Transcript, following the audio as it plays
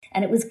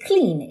And it was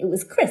clean. It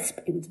was crisp.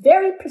 It was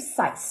very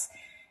precise.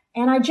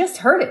 And I just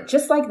heard it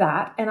just like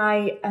that. And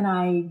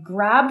I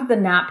grabbed the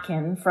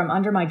napkin from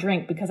under my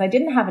drink because I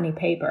didn't have any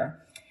paper.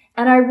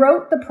 And I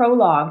wrote the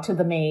prologue to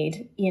The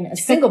Maid in a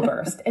single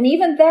burst. And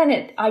even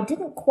then, I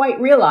didn't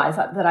quite realize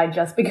that I'd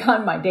just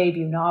begun my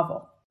debut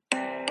novel.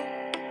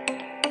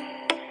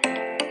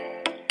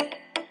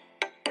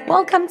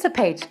 Welcome to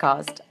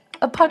Pagecast,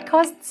 a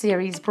podcast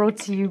series brought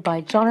to you by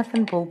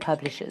Jonathan Bull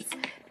Publishers.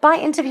 By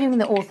interviewing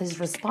the authors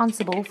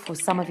responsible for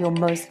some of your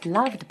most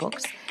loved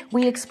books,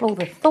 we explore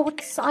the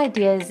thoughts,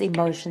 ideas,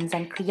 emotions,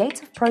 and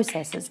creative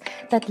processes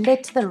that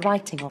led to the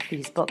writing of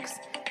these books.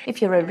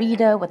 If you're a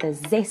reader with a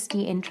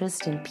zesty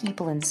interest in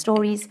people and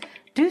stories,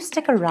 do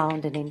stick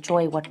around and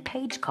enjoy what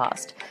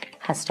Pagecast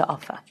has to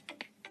offer.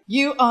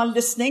 You are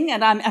listening,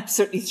 and I'm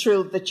absolutely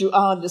thrilled that you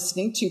are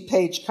listening to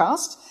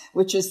Pagecast,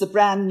 which is the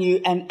brand new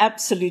and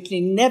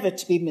absolutely never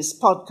to be missed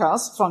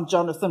podcast from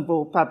Jonathan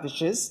Bull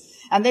Publishers.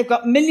 And they've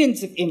got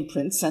millions of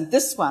imprints, and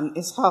this one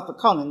is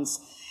HarperCollins.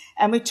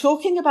 And we're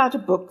talking about a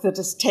book that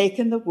has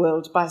taken the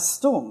world by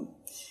storm.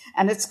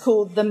 And it's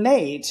called The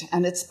Maid,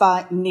 and it's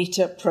by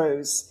Nita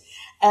Prose.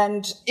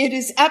 And it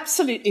is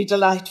absolutely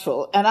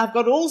delightful. And I've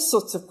got all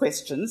sorts of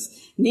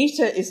questions.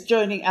 Nita is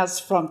joining us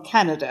from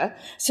Canada.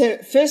 So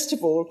first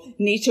of all,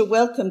 Nita,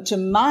 welcome to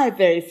my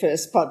very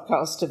first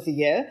podcast of the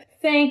year.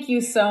 Thank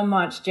you so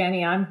much,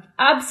 Jenny. I'm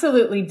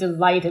absolutely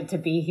delighted to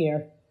be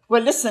here.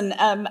 Well, listen,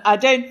 I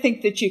don't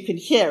think that you can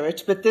hear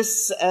it, but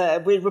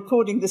we're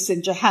recording this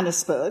in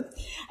Johannesburg,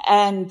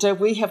 and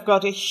we have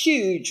got a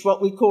huge,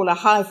 what we call a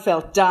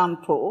high-felt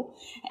downpour,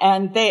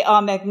 and they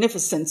are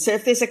magnificent. So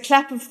if there's a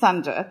clap of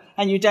thunder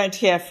and you don't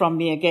hear from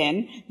me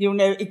again, you'll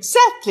know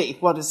exactly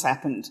what has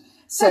happened.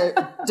 So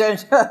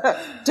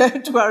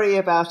don't worry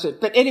about it.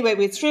 But anyway,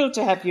 we're thrilled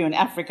to have you in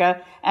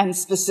Africa, and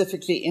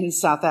specifically in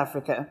South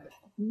Africa.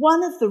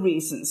 One of the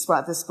reasons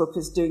why this book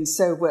is doing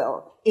so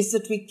well is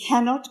that we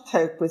cannot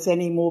cope with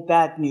any more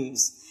bad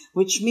news,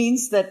 which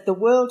means that the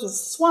world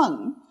has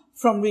swung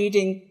from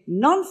reading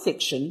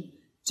non-fiction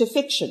to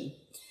fiction.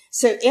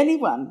 So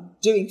anyone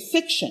doing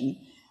fiction,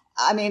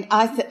 I mean,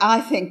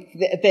 I think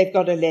they've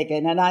got a leg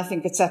in, and I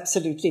think it's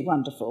absolutely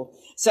wonderful.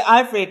 So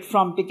I've read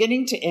from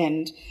beginning to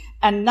end,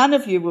 and none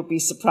of you will be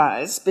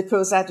surprised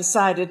because I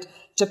decided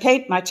to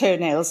paint my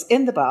toenails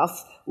in the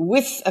bath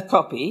with a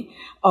copy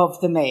of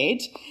The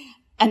Maid.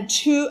 And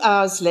 2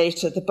 hours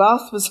later, the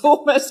bath was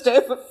almost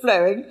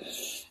overflowing,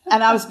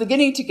 and I was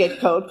beginning to get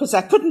cold because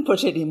I couldn't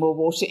put any more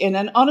water in.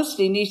 And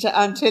honestly, Nita,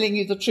 I'm telling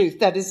you the truth.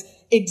 That is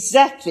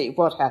exactly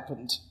what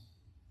happened.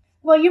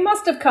 Well, you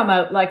must have come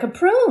out like a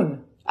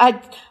prune.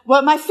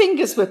 Well, my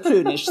fingers were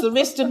prunish. The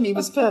rest of me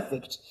was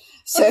perfect.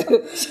 So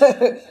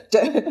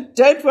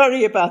don't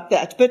worry about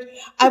that. But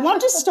I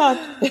want to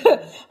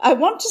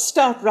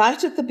start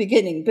right at the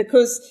beginning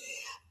because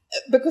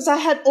I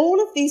had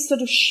all of these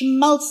sort of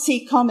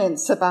schmaltzy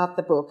comments about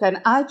the book,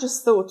 and I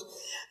just thought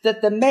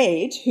that the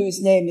maid, whose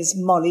name is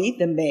Molly,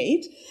 the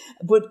maid,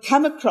 would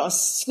come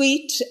across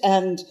sweet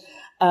and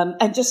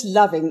just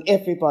loving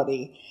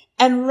everybody.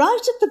 And right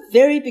at the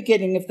very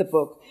beginning of the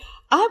book,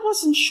 I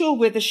wasn't sure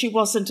whether she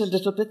wasn't a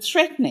little bit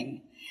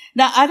threatening.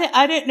 Now,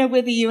 I don't know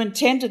whether you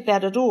intended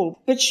that at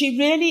all, but she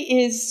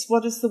really is,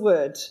 what is the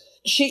word?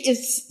 She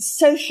is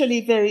socially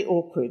very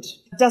awkward,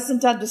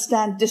 doesn't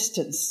understand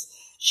distance.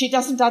 She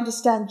doesn't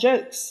understand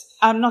jokes.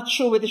 I'm not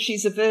sure whether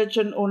she's a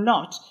virgin or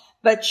not,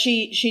 but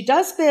she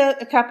does bear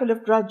a couple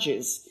of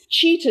grudges.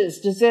 Cheaters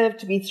deserve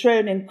to be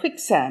thrown in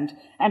quicksand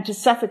and to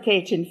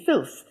suffocate in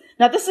filth.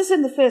 Now, this is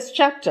in the first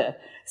chapter.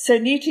 So,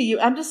 Nita, you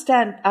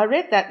understand. I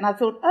read that and I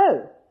thought,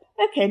 oh,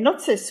 okay,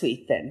 not so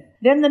sweet then.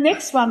 Then the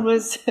next one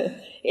was,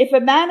 if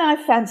a man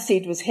I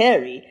fancied was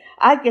hairy,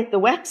 I'd get the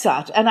wax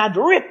out and I'd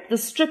rip the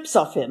strips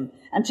off him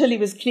until he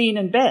was clean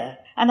and bare.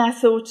 And I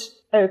thought,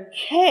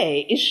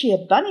 okay, is she a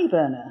bunny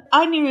burner?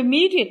 I knew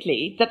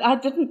immediately that I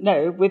didn't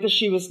know whether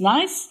she was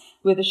nice,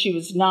 whether she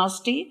was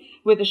nasty,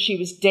 whether she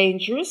was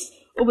dangerous,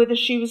 or whether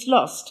she was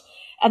lost.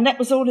 And that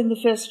was all in the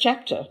first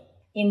chapter.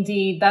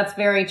 Indeed, that's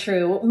very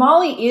true.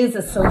 Molly is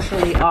a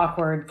socially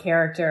awkward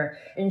character,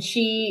 and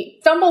she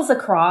stumbles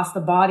across the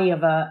body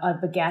of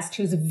a guest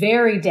who's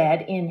very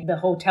dead in the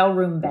hotel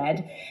room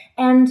bed,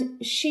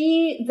 and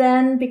she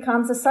then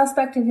becomes a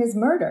suspect in his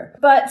murder.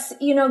 But,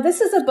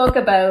 this is a book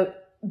about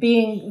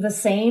being the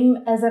same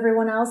as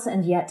everyone else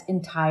and yet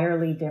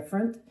entirely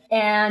different.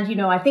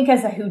 And, I think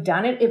as a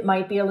whodunit, it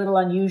might be a little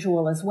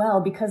unusual as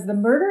well because the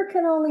murder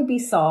can only be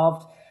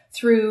solved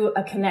through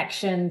a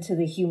connection to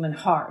the human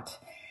heart.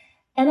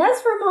 And as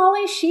for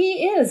Molly,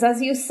 she is,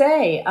 as you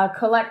say, a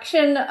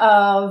collection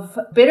of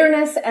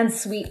bitterness and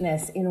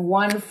sweetness in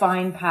one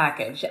fine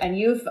package. And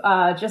you've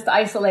just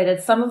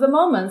isolated some of the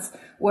moments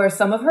where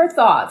some of her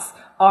thoughts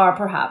are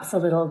perhaps a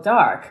little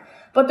dark.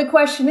 But the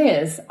question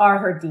is, are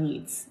her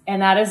deeds?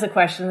 And that is a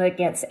question that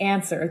gets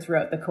answered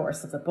throughout the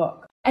course of the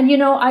book. And,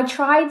 I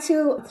tried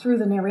to, through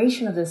the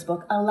narration of this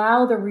book,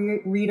 allow the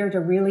reader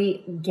to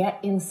really get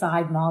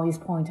inside Molly's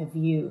point of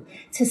view,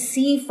 to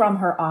see from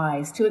her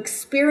eyes, to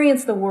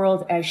experience the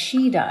world as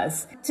she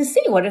does, to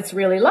see what it's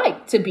really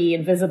like to be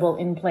invisible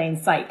in plain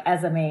sight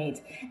as a maid.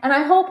 And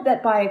I hope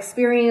that by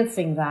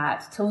experiencing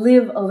that, to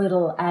live a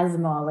little as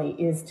Molly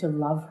is to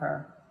love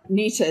her.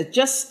 Nita,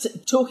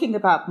 just talking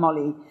about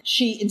Molly,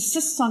 she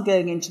insists on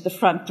going into the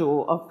front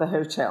door of the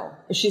hotel.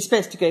 She's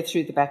supposed to go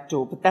through the back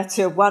door, but that's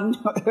her one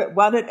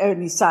and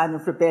only sign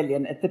of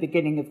rebellion at the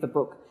beginning of the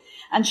book.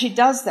 And she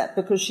does that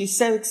because she's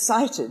so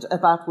excited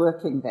about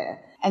working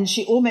there. And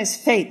she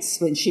almost faints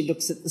when she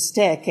looks at the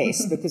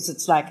staircase because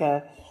it's like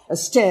a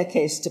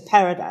staircase to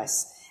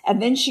paradise.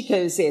 And then she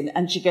goes in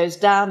and she goes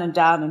down and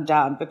down and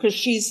down because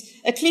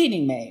she's a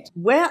cleaning maid.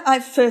 Where I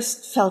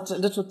first felt a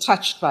little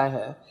touched by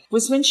her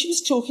was when she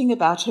was talking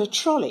about her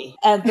trolley.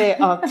 And there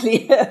are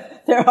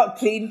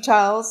clean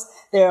towels,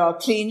 there are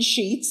clean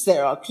sheets,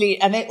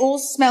 and they all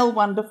smell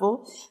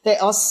wonderful.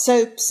 There are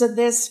soaps and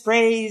there's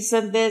sprays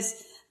and there's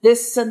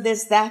this and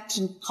there's that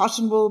and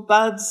cotton wool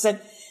buds. And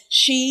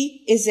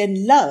she is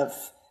in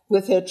love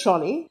with her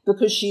trolley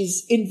because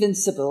she's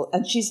invincible,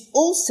 and she's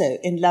also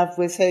in love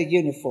with her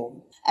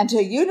uniform. And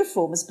her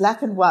uniform is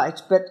black and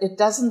white, but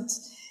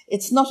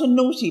it's not a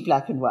naughty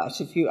black and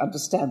white, if you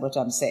understand what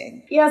I'm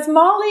saying. Yes,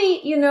 Molly,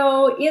 in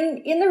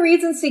the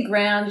Regency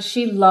Grand,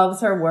 she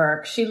loves her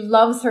work. She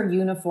loves her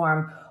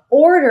uniform.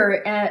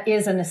 Order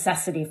is a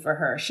necessity for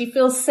her. She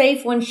feels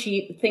safe when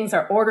things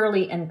are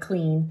orderly and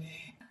clean.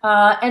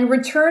 And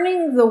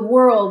returning the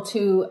world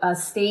to a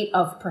state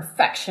of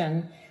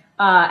perfection,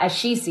 as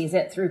she sees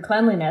it through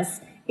cleanliness,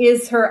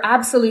 is her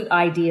absolute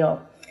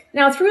ideal.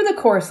 Now, through the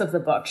course of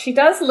the book, she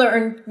does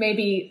learn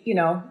maybe,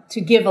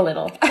 to give a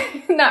little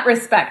in that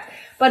respect,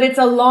 but it's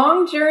a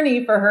long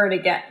journey for her to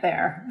get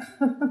there.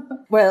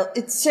 Well,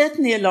 it's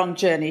certainly a long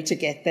journey to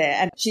get there,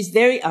 and she's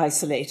very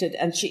isolated,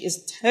 and she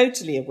is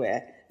totally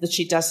aware that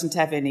she doesn't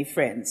have any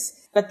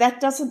friends. But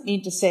that doesn't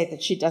mean to say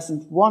that she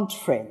doesn't want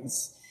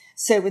friends.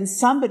 So when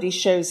somebody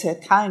shows her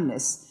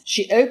kindness,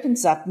 she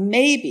opens up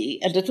maybe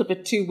a little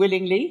bit too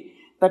willingly,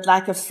 but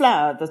like a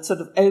flower that sort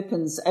of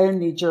opens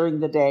only during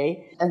the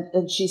day,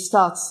 and she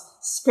starts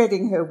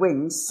spreading her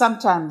wings,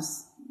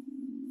 sometimes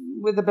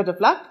with a bit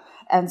of luck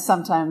and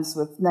sometimes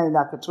with no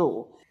luck at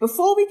all.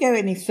 Before we go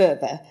any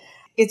further,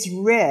 it's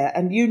rare,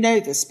 and you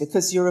know this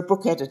because you're a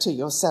book editor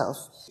yourself,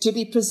 to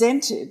be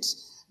presented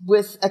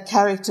with a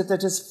character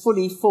that is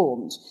fully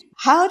formed.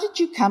 How did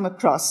you come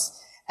across,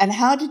 and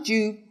how did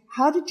you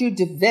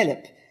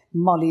develop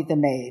Molly the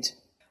maid?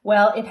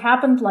 Well, it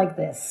happened like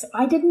this.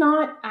 I did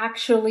not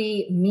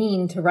actually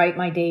mean to write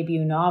my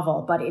debut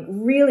novel, but it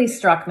really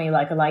struck me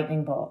like a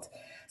lightning bolt.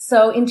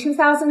 So in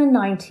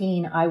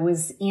 2019, I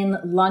was in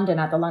London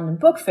at the London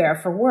Book Fair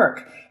for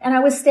work, and I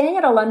was staying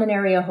at a London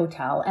area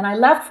hotel, and I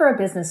left for a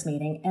business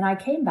meeting, and I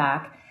came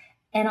back,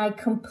 and I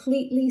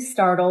completely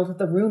startled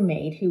the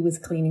roommate who was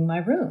cleaning my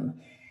room.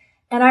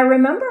 And I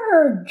remember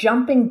her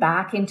jumping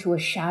back into a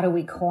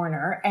shadowy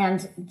corner.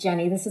 And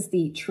Jenny, this is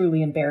the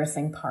truly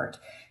embarrassing part.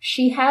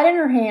 She had in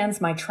her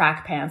hands my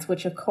track pants,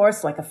 which of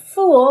course, like a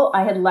fool,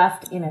 I had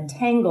left in a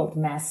tangled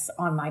mess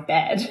on my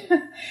bed.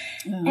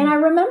 And I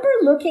remember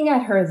looking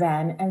at her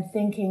then and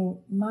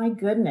thinking, my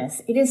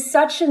goodness, it is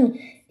such an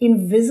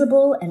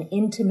invisible and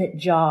intimate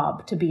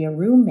job to be a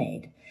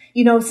roommate.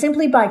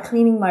 Simply by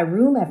cleaning my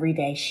room every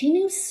day, she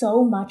knew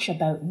so much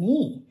about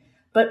me,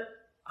 but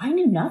I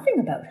knew nothing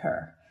about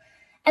her.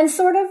 And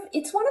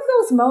it's one of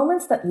those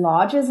moments that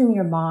lodges in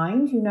your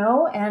mind,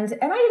 and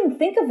I didn't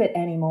think of it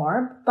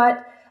anymore.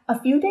 But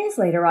a few days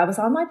later, I was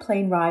on my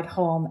plane ride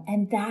home,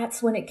 and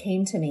that's when it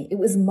came to me. It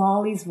was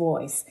Molly's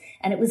voice,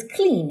 and it was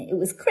clean, it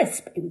was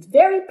crisp, it was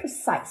very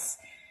precise.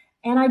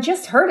 And I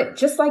just heard it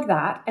just like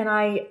that. And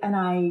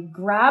I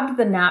grabbed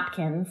the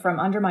napkin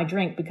from under my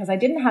drink because I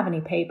didn't have any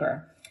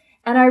paper.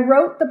 And I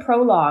wrote the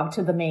prologue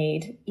to The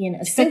Maid in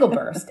a single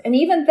burst. And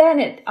even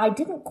then, I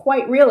didn't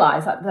quite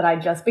realize that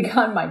I'd just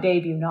begun my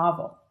debut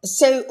novel.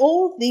 So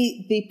all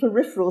the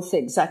peripheral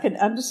things, I can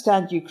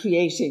understand you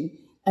creating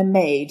a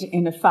maid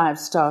in a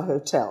 5-star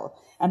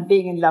hotel and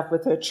being in love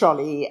with her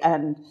trolley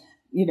and,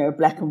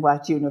 black and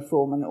white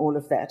uniform and all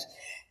of that.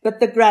 But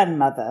the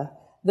grandmother,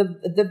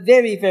 the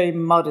very, very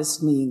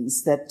modest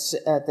means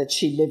that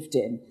she lived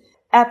in,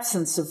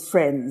 absence of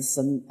friends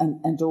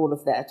and all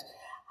of that.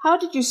 How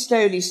did you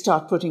slowly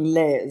start putting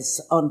layers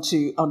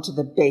onto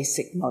the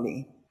basic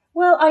Molly?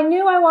 Well, I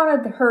knew I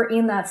wanted her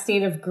in that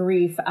state of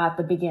grief at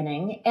the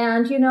beginning.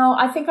 And,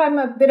 I think I'm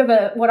a bit of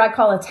what I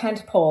call a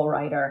tentpole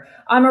writer.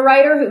 I'm a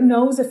writer who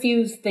knows a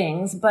few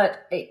things,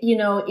 but,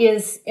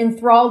 is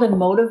enthralled and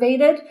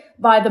motivated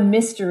by the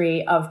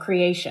mystery of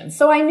creation.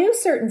 So I knew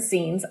certain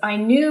scenes. I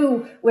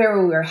knew where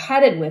we were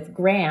headed with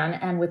Gran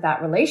and with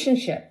that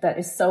relationship that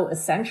is so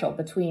essential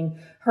between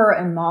her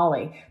and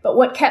Molly. But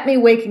what kept me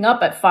waking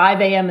up at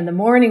 5 a.m. in the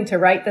morning to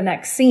write the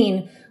next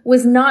scene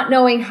was not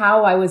knowing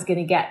how I was going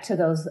to get to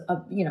those,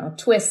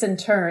 twists and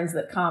turns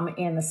that come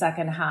in the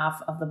second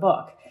half of the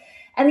book.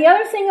 And the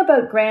other thing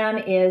about Gran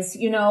is,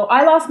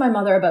 I lost my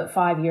mother about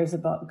 5 years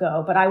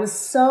ago, but I was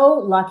so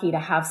lucky to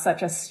have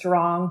such a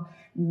strong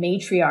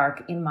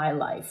matriarch in my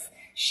life.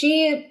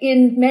 She,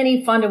 in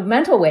many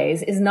fundamental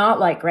ways, is not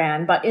like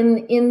Gran, but in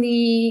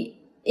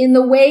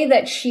the way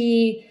that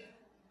she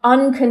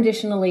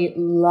unconditionally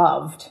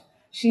loved,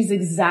 she's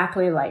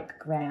exactly like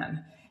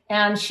Gran.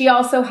 And she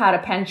also had a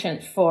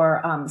penchant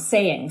for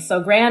sayings.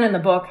 So Gran in the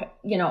book,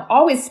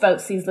 always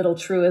spouts these little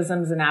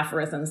truisms and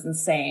aphorisms and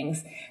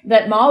sayings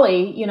that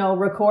Molly,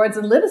 records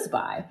and lives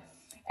by.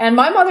 And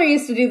my mother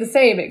used to do the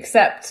same,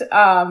 except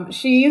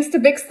she used to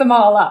mix them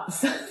all up.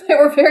 So they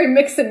were very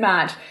mix and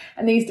match,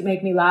 and they used to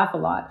make me laugh a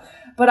lot.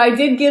 But I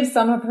did give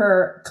some of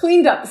her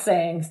cleaned up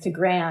sayings to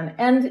Gran.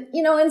 And,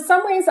 in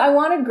some ways, I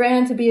wanted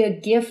Gran to be a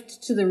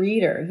gift to the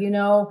reader.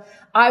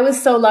 I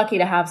was so lucky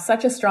to have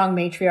such a strong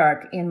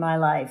matriarch in my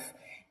life.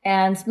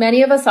 And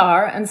many of us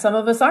are, and some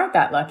of us aren't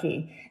that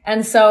lucky.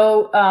 And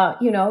so,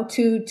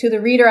 to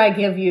the reader, I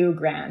give you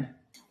Gran.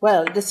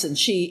 Well, listen,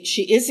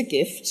 she is a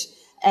gift.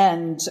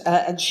 And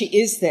she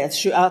is there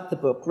throughout the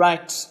book,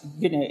 right?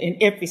 In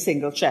every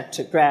single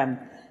chapter, Gran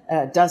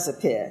does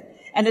appear.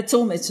 And it's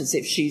almost as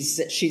if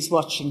she's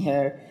watching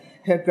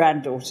her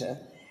granddaughter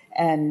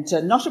and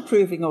not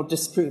approving or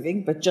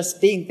disproving, but just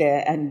being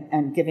there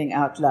and giving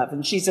out love.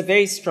 And she's a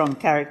very strong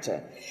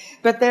character.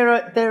 But there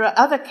are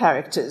other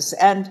characters.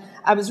 And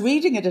I was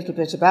reading a little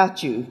bit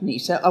about you,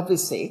 Nita,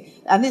 obviously,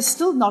 and there's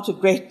still not a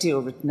great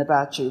deal written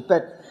about you,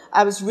 but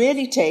I was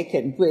really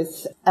taken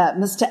with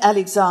Mr.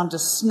 Alexander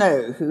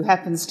Snow, who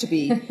happens to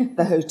be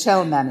the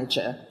hotel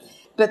manager.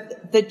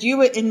 But that you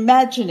were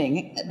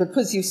imagining,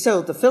 because you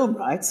sold the film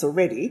rights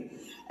already,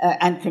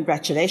 and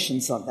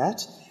congratulations on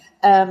that,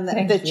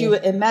 that you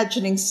were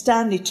imagining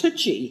Stanley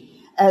Tucci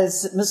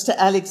as Mr.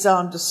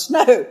 Alexander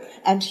Snow.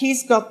 And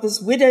he's got this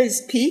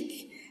widow's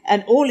peak,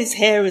 and all his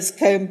hair is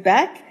combed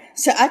back.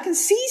 So I can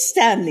see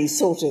Stanley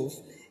sort of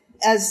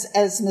as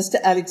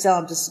Mr.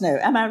 Alexander Snow.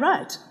 Am I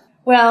right?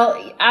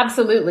 Well,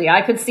 absolutely.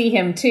 I could see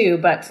him too,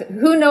 but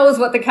who knows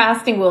what the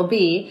casting will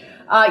be.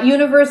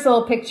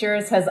 Universal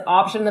Pictures has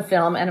optioned the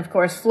film, and of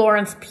course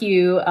Florence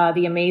Pugh,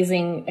 the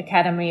amazing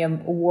Academy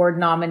Award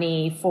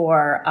nominee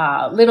for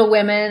Little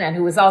Women, and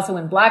who was also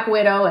in Black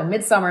Widow and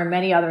Midsommar and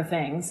many other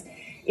things,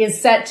 is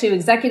set to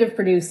executive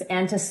produce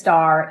and to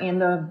star in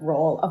the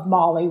role of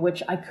Molly,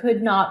 which I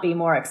could not be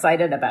more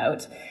excited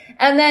about.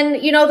 And then,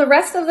 the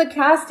rest of the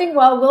casting,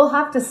 well, we'll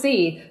have to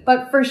see.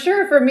 But for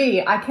sure, for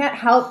me, I can't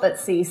help but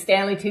see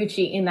Stanley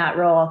Tucci in that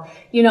role.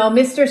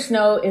 Mr.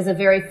 Snow is a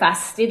very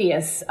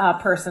fastidious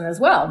person as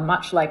well,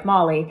 much like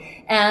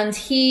Molly. And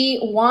he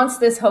wants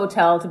this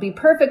hotel to be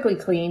perfectly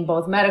clean,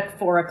 both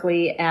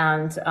metaphorically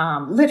and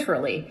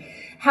literally.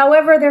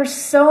 However, there's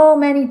so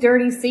many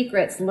dirty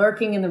secrets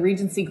lurking in the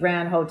Regency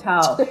Grand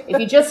Hotel. If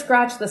you just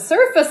scratch the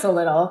surface a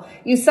little,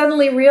 you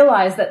suddenly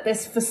realize that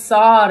this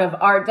facade of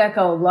Art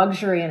Deco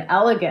luxury and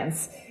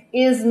elegance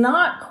is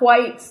not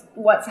quite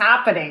what's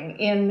happening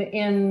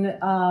in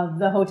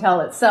the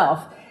hotel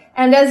itself.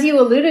 And as you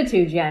alluded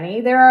to,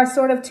 Jenny, there are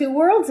sort of two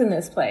worlds in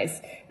this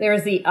place.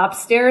 There's the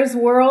upstairs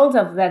world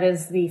that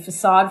is the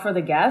facade for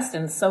the guest,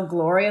 and it's so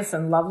glorious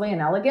and lovely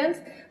and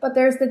elegant. But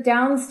there's the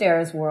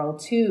downstairs world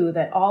too,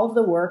 that all of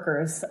the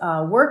workers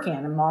work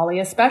in, and Molly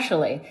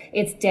especially.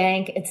 It's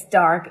dank, it's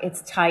dark,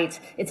 it's tight,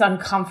 it's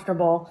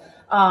uncomfortable.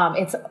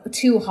 It's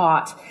too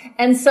hot.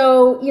 And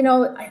so,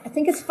 I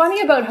think it's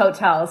funny about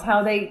hotels,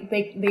 how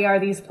they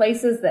are these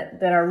places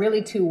that are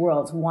really two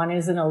worlds. One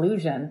is an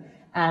illusion,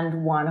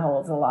 and one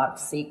holds a lot of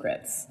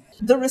secrets.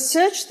 The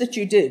research that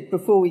you did,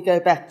 before we go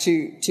back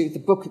to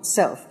the book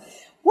itself,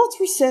 what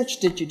research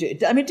did you do?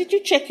 I mean, did you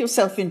check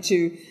yourself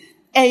into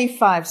a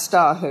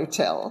 5-star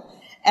hotel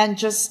and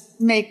just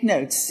make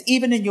notes,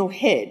 even in your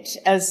head,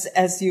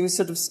 as you were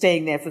sort of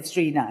staying there for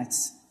 3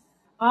 nights?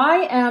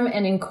 I am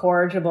an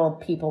incorrigible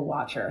people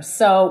watcher.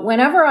 So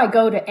whenever I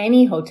go to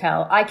any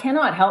hotel, I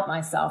cannot help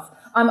myself.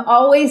 I'm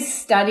always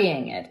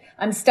studying it.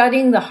 I'm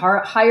studying the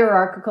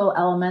hierarchical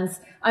elements.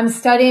 I'm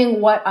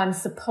studying what I'm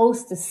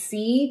supposed to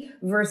see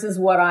versus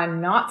what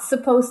I'm not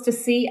supposed to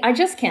see. I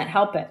just can't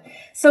help it.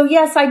 So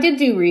yes, I did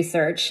do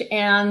research,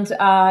 and,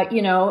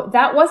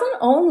 that wasn't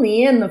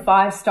only in the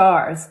 5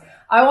 stars.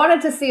 I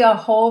wanted to see a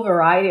whole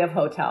variety of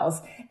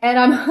hotels. And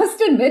I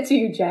must admit to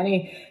you,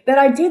 Jenny, that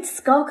I did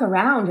skulk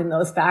around in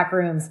those back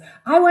rooms.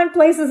 I went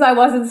places I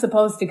wasn't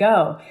supposed to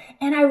go.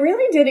 And I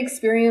really did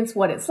experience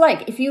what it's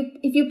like. If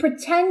you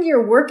pretend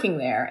you're working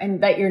there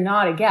and that you're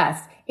not a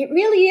guest, it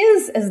really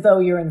is as though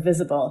you're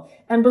invisible.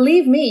 And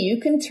believe me, you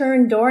can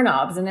turn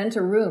doorknobs and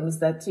enter rooms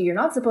that you're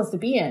not supposed to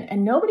be in,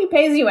 and nobody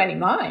pays you any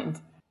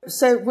mind.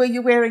 So were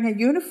you wearing a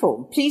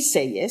uniform? Please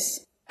say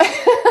yes.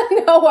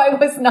 No, I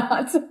was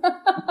not.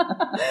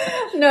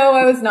 No,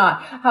 I was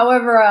not.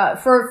 However,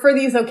 for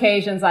these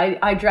occasions,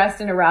 I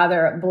dressed in a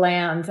rather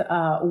bland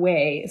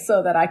way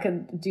so that I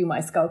could do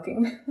my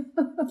skulking.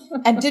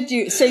 And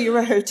so you're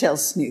a hotel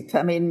snoop.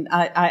 I mean,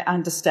 I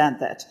understand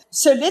that.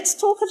 So let's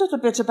talk a little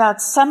bit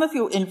about some of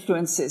your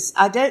influences.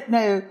 I don't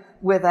know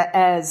whether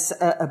as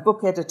a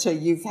book editor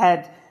you've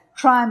had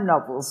crime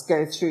novels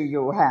go through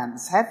your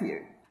hands, have you?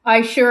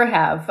 I sure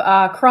have.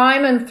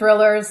 Crime and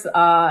thrillers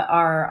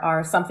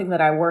are something that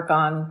I work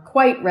on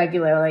quite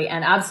regularly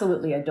and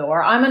absolutely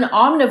adore. I'm an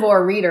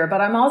omnivore reader,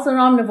 but I'm also an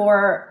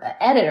omnivore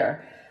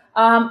editor.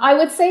 I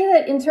would say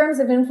that in terms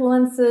of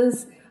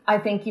influences, I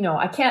think,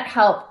 I can't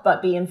help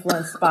but be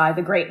influenced by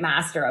the great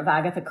master of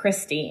Agatha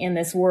Christie in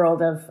this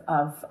world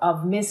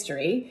of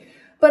mystery.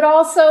 But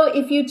also,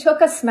 if you took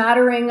a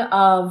smattering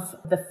of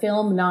the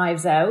film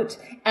Knives Out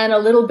and a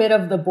little bit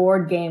of the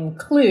board game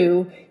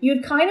Clue,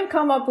 you'd kind of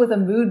come up with a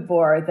mood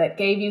board that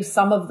gave you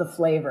some of the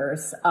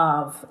flavors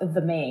of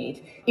The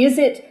Maid. Is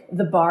it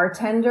the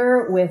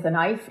bartender with a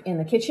knife in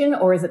the kitchen,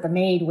 or is it the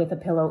maid with a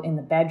pillow in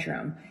the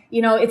bedroom?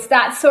 It's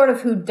that sort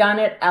of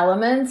whodunit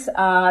element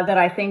that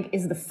I think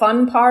is the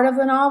fun part of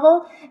the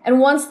novel. And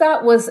once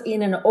that was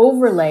in an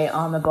overlay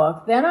on the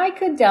book, then I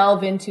could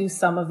delve into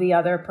some of the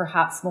other,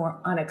 perhaps more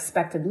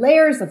unexpected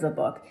layers of the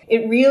book.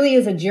 It really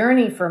is a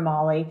journey for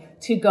Molly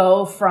to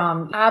go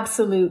from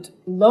absolute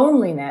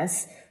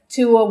loneliness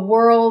to a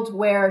world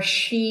where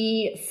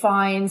she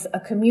finds a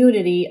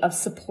community of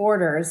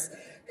supporters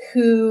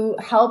who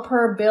help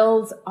her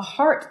build a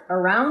heart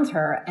around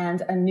her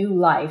and a new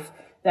life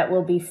that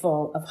will be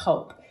full of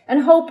hope.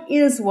 And hope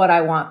is what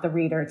I want the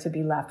reader to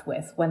be left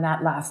with when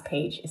that last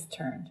page is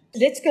turned.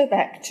 Let's go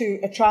back to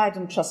a tried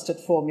and trusted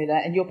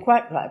formula, and you're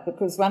quite right,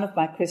 because one of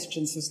my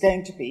questions was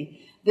going to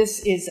be,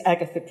 this is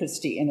Agatha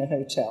Christie in a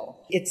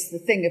hotel. It's the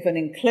thing of an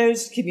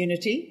enclosed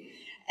community,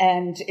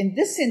 and in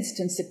this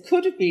instance, it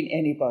could have been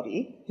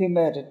anybody who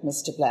murdered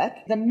Mr.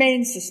 Black. The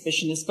main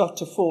suspicion has got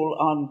to fall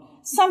on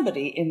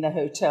somebody in the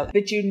hotel,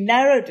 but you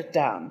narrowed it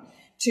down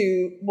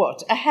to,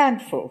 a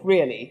handful,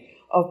 really,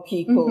 of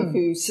people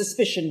who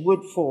suspicion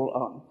would fall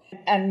on.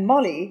 And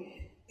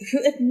Molly,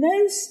 who at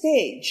no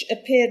stage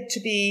appeared to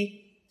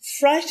be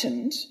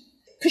frightened,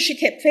 because she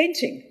kept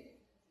fainting.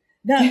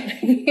 Now,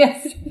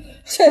 yes.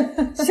 So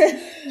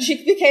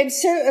she became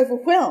so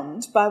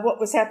overwhelmed by what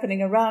was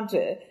happening around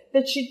her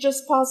that she'd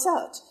just pass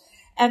out.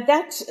 And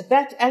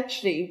that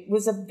actually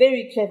was a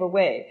very clever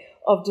way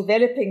of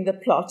developing the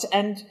plot.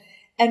 And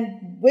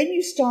when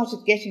you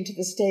started getting to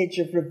the stage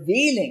of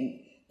revealing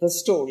the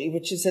story,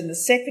 which is in the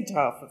second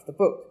half of the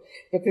book,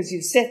 because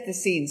you've set the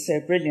scene so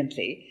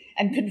brilliantly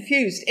and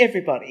confused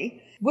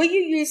everybody, were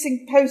you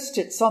using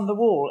Post-its on the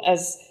wall,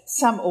 as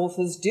some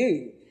authors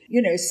do?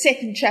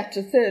 Second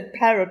chapter, third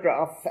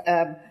paragraph,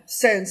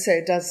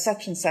 so-and-so does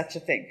such and such a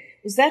thing.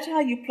 Was that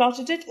how you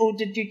plotted it, or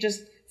did you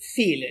just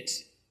feel it?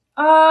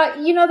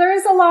 There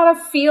is a lot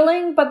of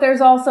feeling, but there's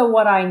also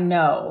what I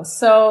know.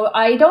 So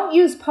I don't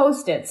use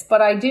Post-its,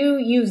 but I do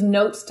use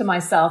notes to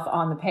myself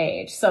on the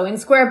page. So in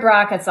square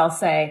brackets, I'll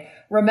say,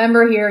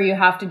 remember here you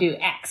have to do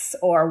X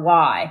or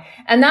Y.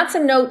 And that's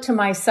a note to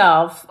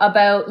myself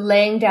about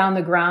laying down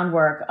the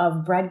groundwork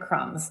of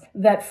breadcrumbs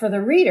that for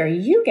the reader,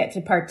 you get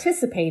to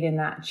participate in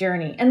that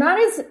journey. And that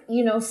is,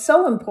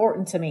 so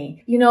important to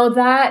me.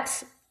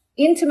 That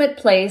intimate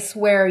place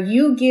where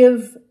you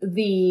give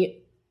the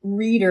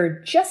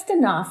reader just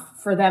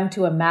enough for them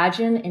to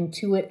imagine,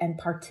 intuit, and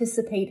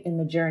participate in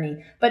the journey,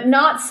 but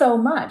not so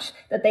much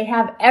that they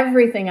have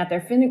everything at their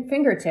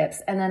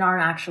fingertips and then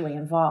aren't actually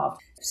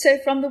involved. So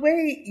from the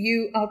way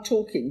you are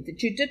talking,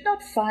 that you did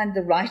not find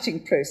the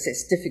writing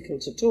process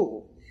difficult at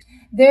all?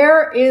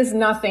 There is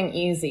nothing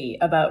easy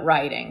about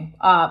writing.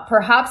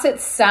 Perhaps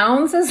it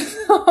sounds as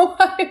though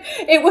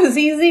it was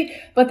easy,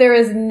 but there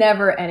is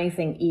never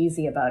anything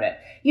easy about it.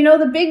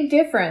 The big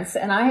difference,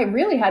 and I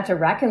really had to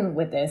reckon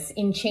with this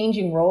in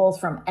changing roles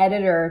from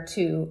editor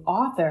to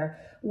author,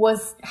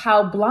 was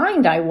how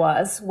blind I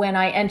was when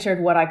I entered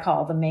what I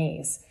call the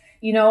maze.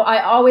 I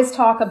always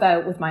talk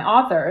about with my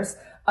authors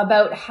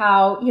about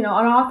how, an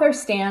author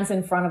stands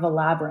in front of a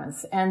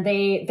labyrinth and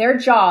their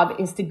job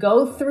is to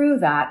go through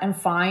that and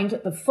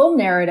find the full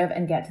narrative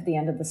and get to the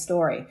end of the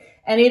story.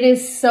 And it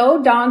is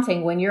so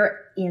daunting when you're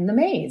in the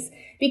maze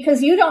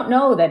because you don't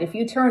know that if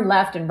you turn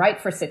left and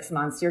right for 6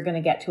 months, you're going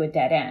to get to a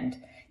dead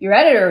end. Your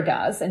editor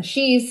does, and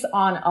she's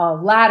on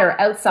a ladder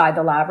outside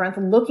the labyrinth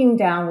looking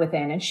down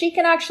within, and she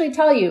can actually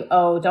tell you,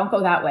 oh, don't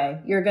go that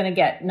way. You're going to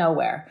get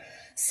nowhere.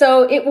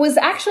 So it was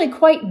actually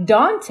quite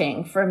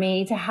daunting for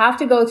me to have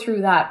to go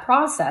through that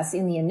process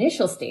in the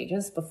initial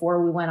stages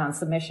before we went on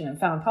submission and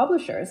found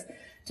publishers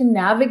to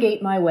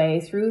navigate my way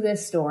through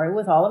this story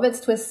with all of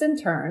its twists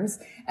and turns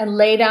and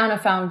lay down a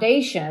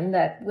foundation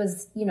that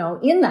was,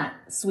 in that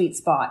sweet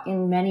spot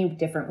in many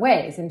different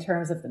ways in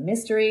terms of the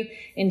mystery,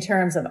 in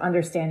terms of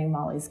understanding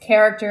Molly's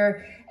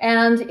character,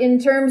 and in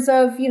terms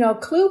of,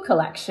 clue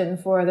collection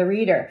for the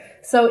reader.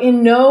 So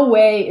in no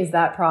way is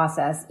that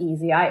process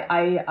easy.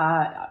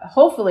 I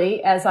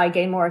hopefully, as I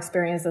gain more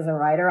experience as a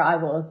writer, I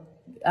will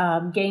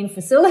gain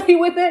facility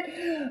with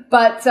it.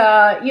 But,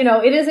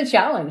 it is a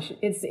challenge.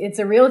 It's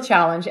a real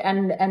challenge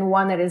and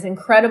one that is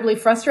incredibly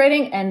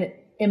frustrating and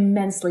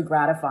immensely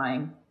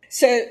gratifying.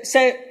 So,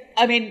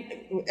 I mean,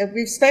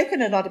 we've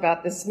spoken a lot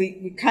about this.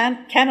 We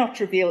cannot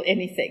reveal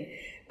anything,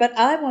 but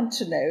I want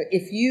to know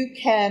if you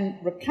can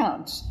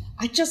recount.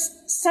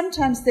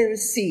 Sometimes there are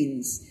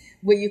scenes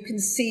where you can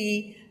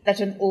see that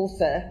an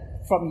author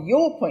from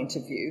your point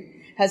of view,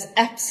 has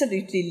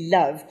absolutely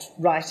loved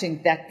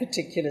writing that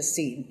particular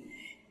scene.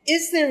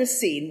 Is there a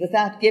scene,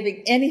 without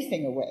giving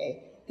anything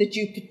away, that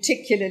you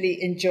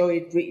particularly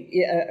enjoyed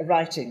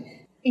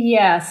writing?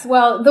 Yes.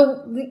 Well,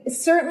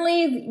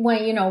 certainly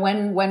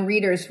when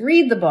readers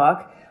read the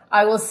book,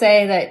 I will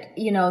say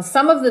that,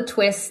 some of the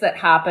twists that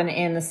happen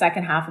in the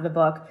second half of the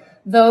book,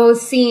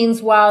 those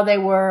scenes, while they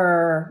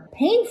were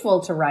painful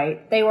to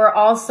write, they were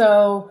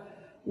also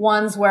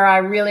ones where I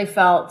really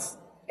felt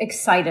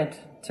excited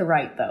to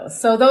write those.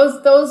 So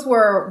those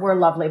were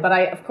lovely, but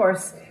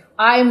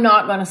I'm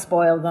not going to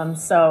spoil them.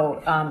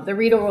 So, the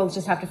reader will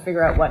just have to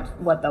figure out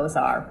what those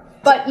are.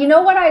 But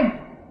what I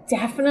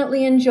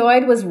definitely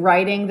enjoyed was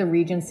writing the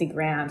Regency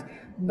Grand,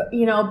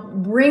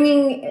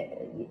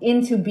 bringing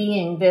into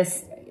being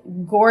this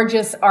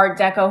gorgeous Art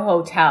Deco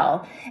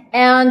hotel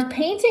and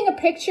painting a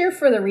picture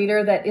for the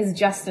reader that is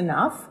just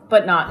enough,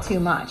 but not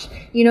too much.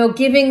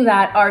 Giving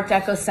that Art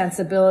Deco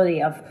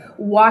sensibility of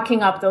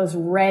walking up those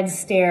red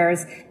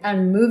stairs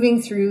and moving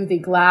through the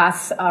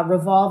glass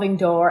revolving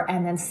door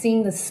and then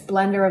seeing the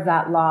splendor of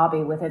that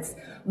lobby with its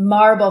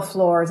marble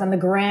floors and the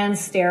grand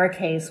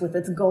staircase with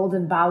its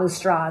golden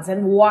balustrades,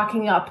 and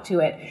walking up to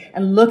it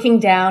and looking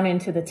down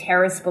into the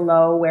terrace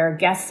below where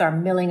guests are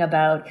milling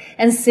about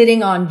and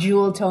sitting on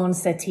jewel-toned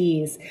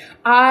settees.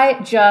 I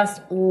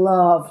just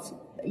loved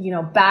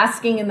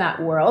basking in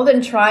that world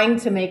and trying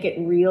to make it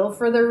real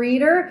for the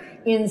reader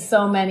in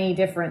so many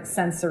different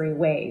sensory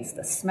ways.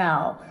 The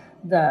smell,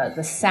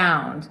 the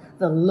sound,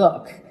 the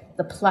look,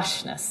 the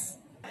plushness.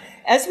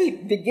 As we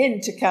begin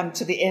to come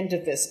to the end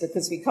of this,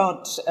 because we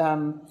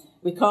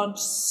can't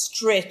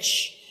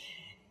stretch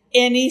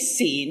any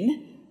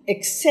scene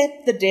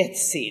except the death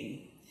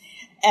scene.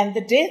 And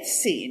the death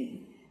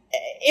scene,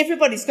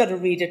 everybody's got to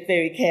read it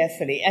very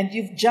carefully, and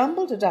you've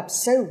jumbled it up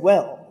so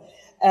well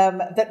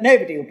that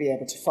nobody will be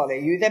able to follow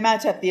you. They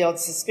might have the odd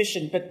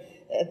suspicion, but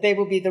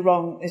it'll be the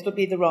wrong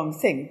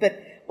thing. But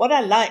what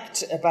I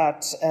liked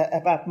about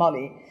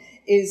Molly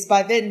is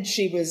by then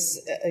she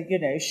was,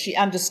 she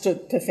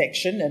understood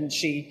perfection, and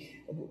she,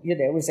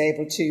 was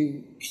able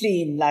to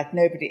clean like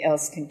nobody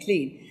else can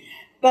clean.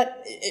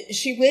 But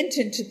she went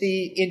into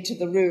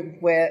the room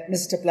where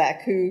Mr.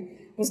 Black, who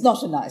was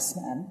not a nice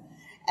man,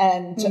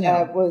 and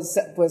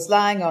was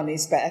lying on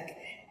his back,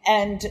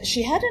 and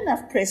she had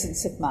enough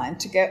presence of mind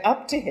to go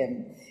up to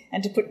him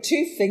and to put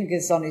 2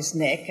 fingers on his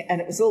neck, and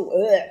it was all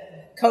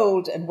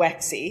cold and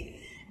waxy,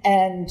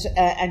 and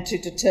to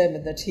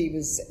determine that he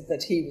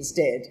was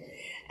dead.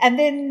 And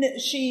then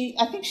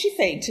I think she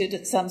fainted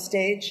at some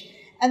stage,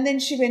 and then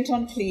she went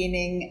on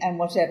cleaning and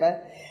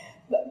whatever.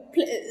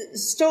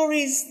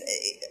 Stories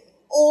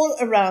all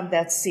around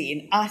that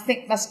scene, I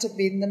think, must have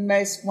been the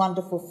most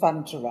wonderful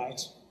fun to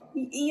write.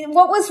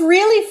 What was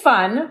really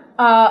fun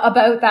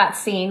about that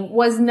scene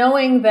was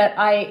knowing that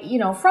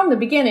from the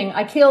beginning,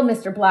 I killed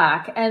Mr.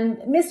 Black. And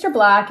Mr.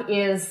 Black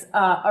is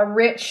a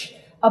rich,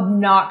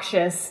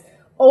 obnoxious,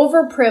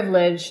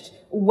 overprivileged,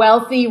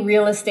 wealthy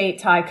real estate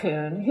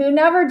tycoon who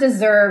never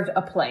deserved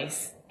a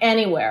place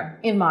anywhere,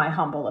 in my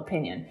humble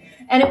opinion.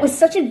 And it was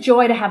such a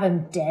joy to have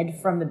him dead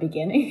from the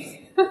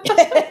beginning.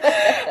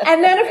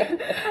 and then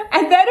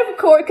of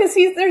course, because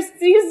he's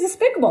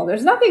despicable.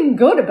 There's nothing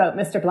good about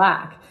Mr.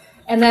 Black.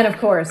 And then, of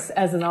course,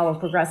 as the novel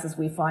progresses,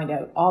 we find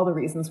out all the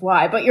reasons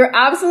why. But you're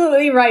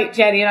absolutely right,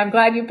 Jenny, and I'm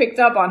glad you picked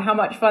up on how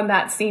much fun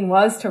that scene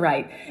was to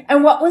write.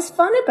 And what was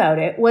fun about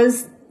it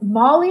was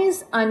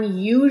Molly's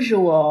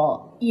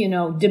unusual,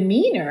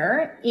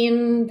 demeanor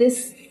in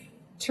this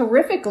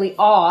terrifically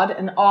odd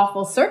and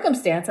awful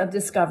circumstance of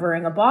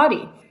discovering a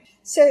body.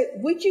 So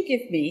would you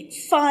give me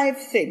 5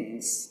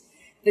 things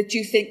that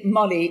you think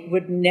Molly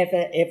would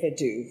never, ever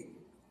do?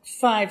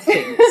 5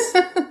 things.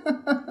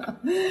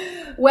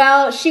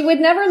 Well, she would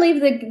never leave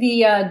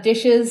the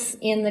dishes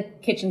in the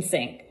kitchen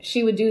sink.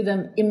 She would do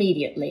them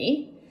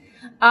immediately.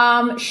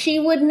 She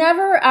would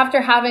never,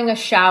 after having a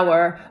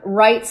shower,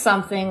 write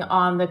something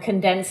on the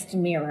condensed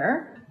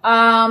mirror.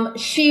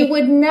 She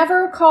would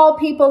never call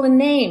people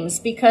names,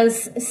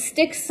 because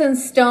sticks and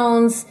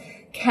stones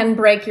can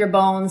break your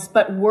bones,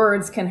 but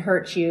words can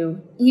hurt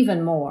you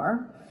even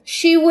more.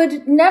 She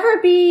would never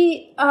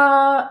be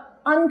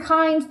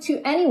unkind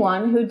to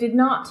anyone who did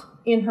not,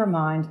 in her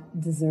mind,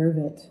 deserve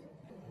it.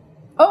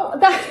 Oh,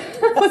 that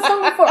was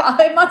something for.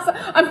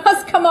 I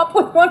must come up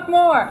with one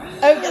more.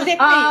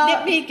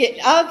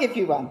 I'll give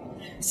you one.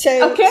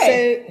 So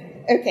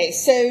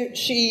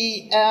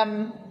she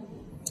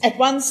at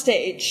one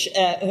stage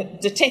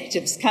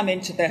detectives come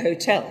into the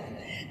hotel,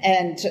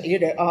 and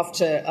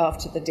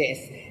after the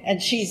death,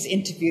 and she's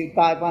interviewed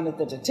by one of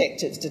the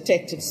detectives,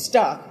 Detective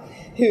Stark,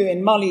 who,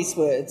 in Molly's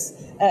words,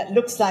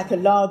 looks like a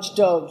large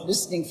dog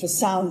listening for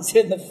sounds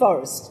in the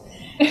forest.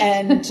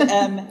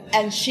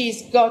 And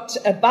she's got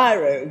a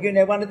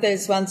biro, one of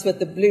those ones with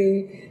the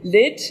blue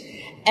lid,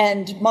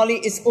 and Molly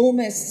is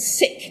almost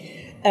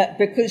sick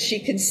because she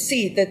can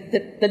see that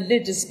the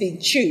lid has been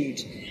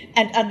chewed.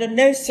 And under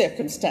no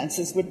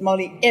circumstances would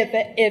Molly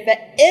ever, ever,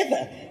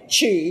 ever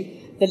chew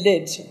the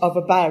lid of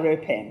a biro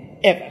pen,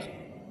 ever.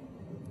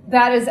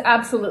 That is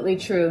absolutely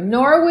true.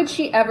 Nor would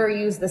she ever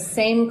use the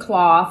same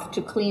cloth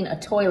to clean a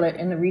toilet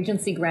in the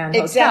Regency Grand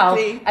Hotel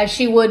as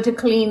she would to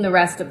clean the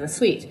rest of the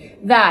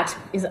suite. That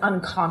is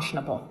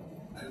unconscionable.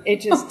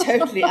 It is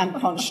totally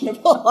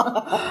unconscionable.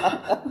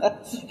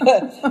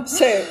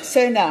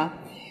 So now,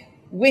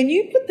 when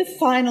you put the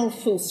final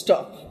full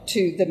stop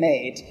to The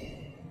Maid,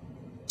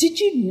 did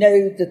you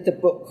know that the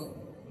book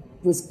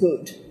was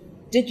good?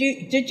 Did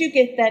you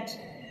get that?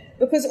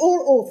 Because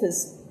all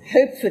authors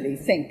hopefully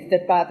think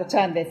that by the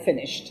time they're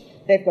finished,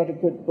 they've got a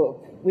good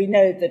book. We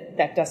know that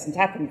that doesn't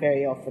happen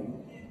very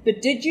often.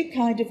 But did you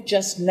kind of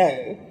just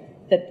know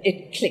that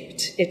it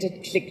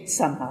had clicked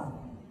somehow?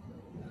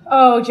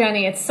 Oh,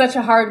 Jenny, it's such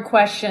a hard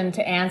question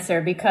to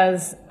answer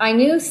because I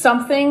knew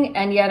something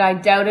and yet I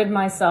doubted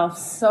myself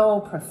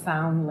so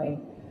profoundly.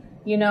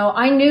 You know,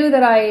 I knew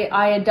that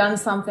I had done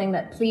something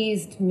that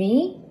pleased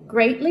me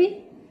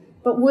greatly,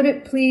 but would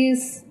it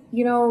please,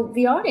 you know,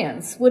 the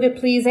audience? Would it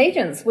please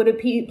agents? Would it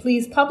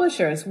please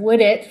publishers? Would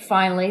it,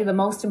 finally, the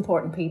most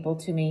important people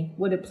to me,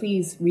 would it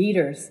please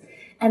readers?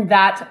 And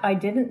that I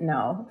didn't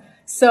know.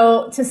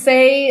 So to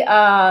say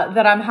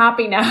that I'm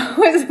happy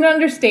now is an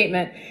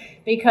understatement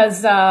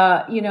because,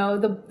 you know,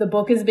 the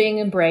book is being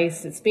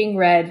embraced, it's being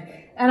read.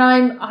 And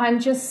I'm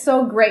just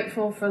so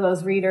grateful for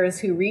those readers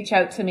who reach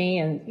out to me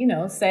and, you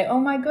know, say, oh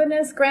my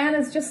goodness, Gran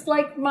is just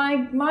like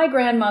my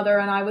grandmother.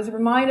 And I was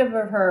reminded of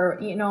her,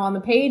 you know, on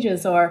the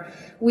pages. Or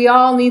we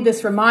all need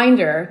this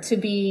reminder to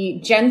be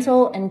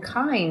gentle and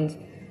kind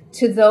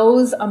to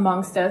those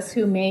amongst us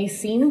who may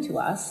seem to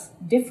us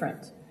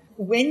different.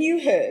 When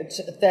you heard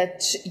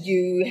that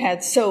you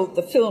had sold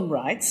the film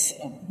rights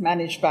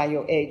managed by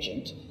your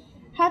agent,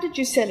 how did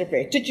you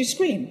celebrate? Did you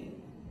scream?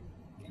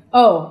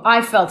 Oh,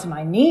 I fell to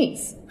my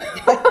knees.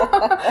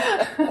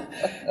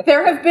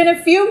 There have been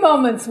a few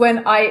moments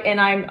when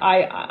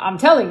I'm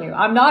telling you,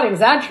 I'm not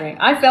exaggerating.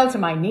 I fell to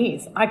my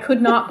knees. I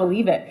could not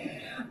believe it.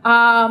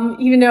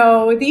 You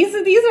know, these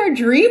are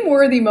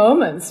dream-worthy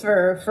moments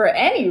for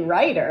any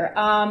writer.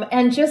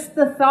 And just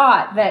the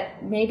thought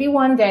that maybe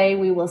one day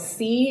we will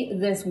see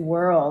this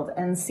world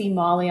and see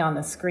Molly on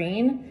the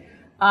screen.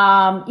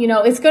 You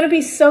know, it's going to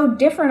be so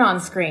different on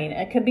screen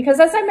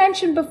because as I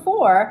mentioned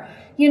before,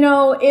 you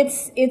know,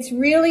 it's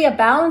really a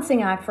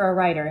balancing act for a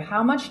writer.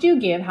 How much do you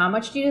give? How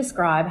much do you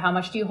describe? How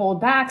much do you hold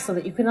back so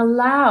that you can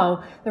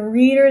allow the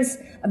reader's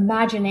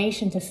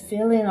imagination to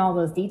fill in all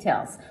those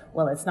details?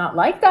 Well, it's not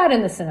like that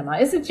in the cinema,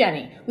 is it,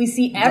 Jenny? We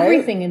see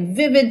everything in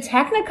vivid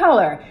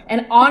Technicolor.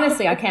 And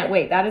honestly, I can't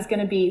wait. That is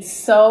going to be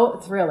so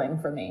thrilling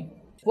for me.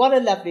 What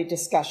a lovely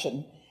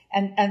discussion.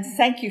 And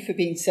thank you for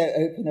being so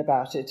open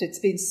about it. It's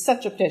been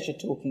such a pleasure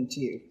talking to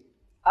you.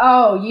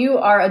 Oh, you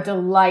are a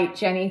delight,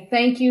 Jenny.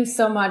 Thank you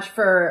so much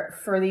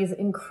for these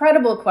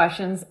incredible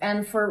questions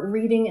and for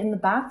reading in the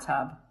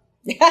bathtub.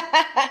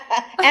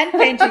 And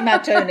painting my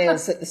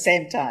toenails at the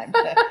same time.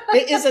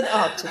 There is an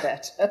art to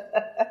that.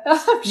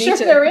 I'm sure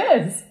there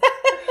is.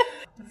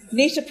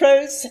 Nita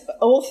Prose,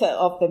 author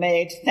of The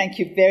Maid, thank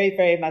you very,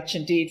 very much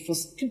indeed for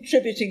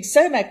contributing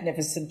so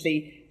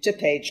magnificently to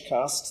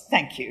Pagecast.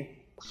 Thank you.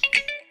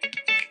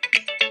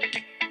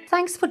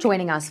 Thanks for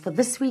joining us for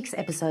this week's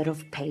episode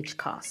of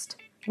Pagecast.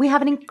 We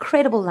have an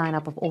incredible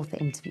lineup of author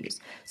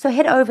interviews, so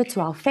head over to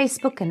our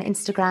Facebook and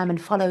Instagram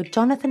and follow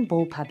Jonathan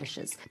Ball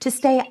Publishers to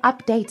stay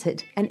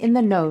updated and in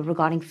the know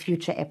regarding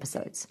future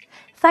episodes.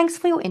 Thanks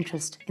for your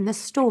interest in the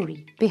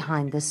story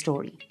behind the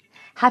story.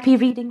 Happy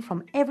reading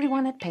from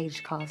everyone at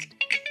Pagecast.